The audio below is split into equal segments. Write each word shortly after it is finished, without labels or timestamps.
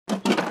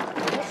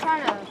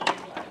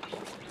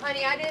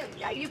Honey,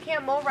 you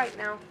can't mow right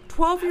now.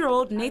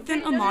 12-year-old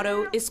Nathan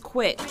Amato is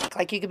quick.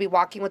 Like, you could be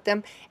walking with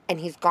them and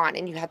he's gone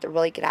and you have to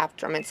really get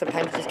after him, and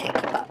sometimes you just can't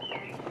keep up.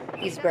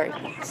 He's very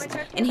fast.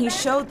 And he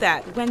showed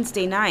that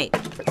Wednesday night.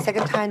 For the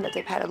second time that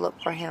they've had to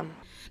look for him.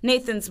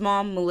 Nathan's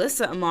mom,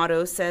 Melissa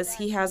Amato, says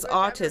he has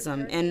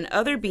autism and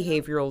other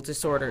behavioral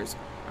disorders.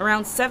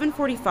 Around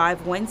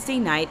 7:45 Wednesday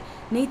night,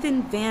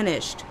 Nathan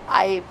vanished.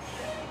 I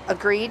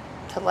agreed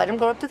to let him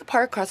go up to the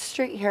park across the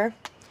street here.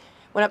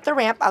 Went up the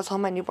ramp. I was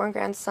holding my newborn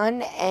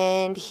grandson,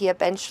 and he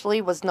eventually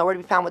was nowhere to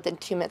be found. Within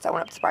 2 minutes, I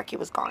went up to the park. He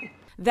was gone.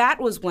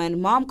 That was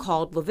when Mom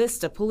called La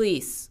Vista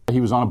police. He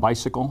was on a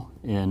bicycle,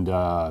 and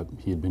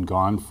he had been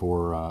gone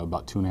for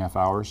about 2.5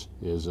 hours.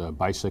 His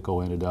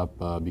bicycle ended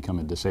up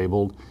becoming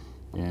disabled,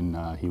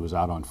 and he was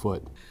out on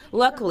foot.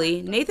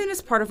 Luckily, Nathan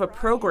is part of a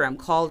program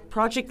called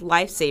Project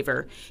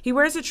Lifesaver. He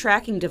wears a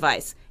tracking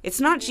device. It's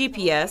not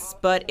GPS,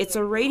 but it's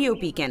a radio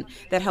beacon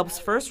that helps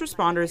first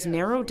responders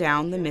narrow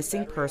down the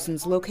missing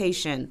person's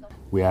location.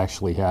 We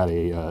actually had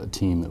a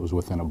team that was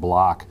within a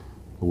block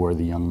where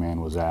the young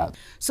man was at.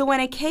 So when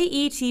a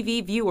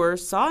KETV viewer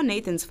saw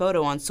Nathan's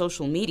photo on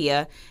social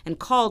media and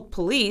called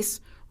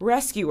police,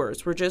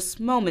 rescuers were just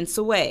moments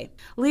away,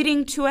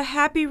 leading to a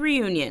happy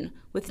reunion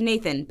with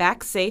Nathan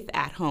back safe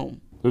at home.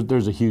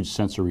 There's a huge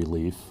sense of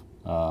relief,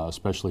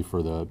 especially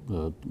for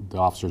the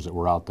officers that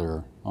were out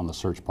there on the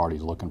search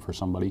parties looking for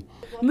somebody.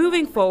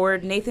 Moving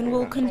forward, Nathan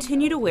will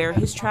continue to wear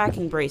his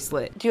tracking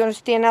bracelet. Do you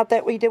understand now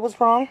that what you did was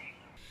wrong?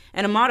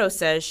 And Amato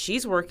says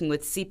she's working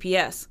with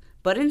CPS,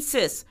 but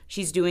insists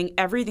she's doing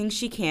everything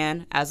she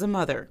can as a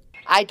mother.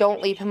 I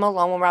don't leave him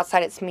alone when we're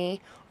outside. It's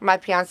me or my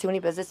fiance when he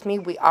visits me.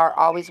 We are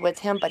always with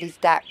him, but he's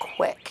that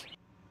quick.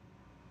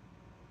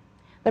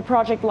 The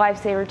Project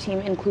Lifesaver team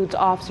includes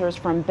officers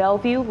from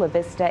Bellevue, La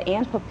Vista,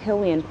 and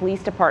Papillion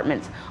police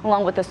departments,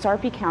 along with the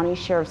Sarpy County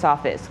Sheriff's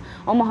Office.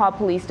 Omaha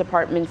Police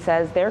Department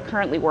says they're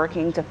currently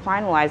working to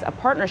finalize a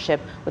partnership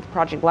with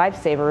Project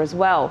Lifesaver as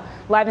well.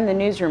 Live in the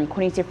newsroom,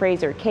 Quincy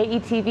Fraser,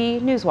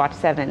 KETV Newswatch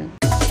 7.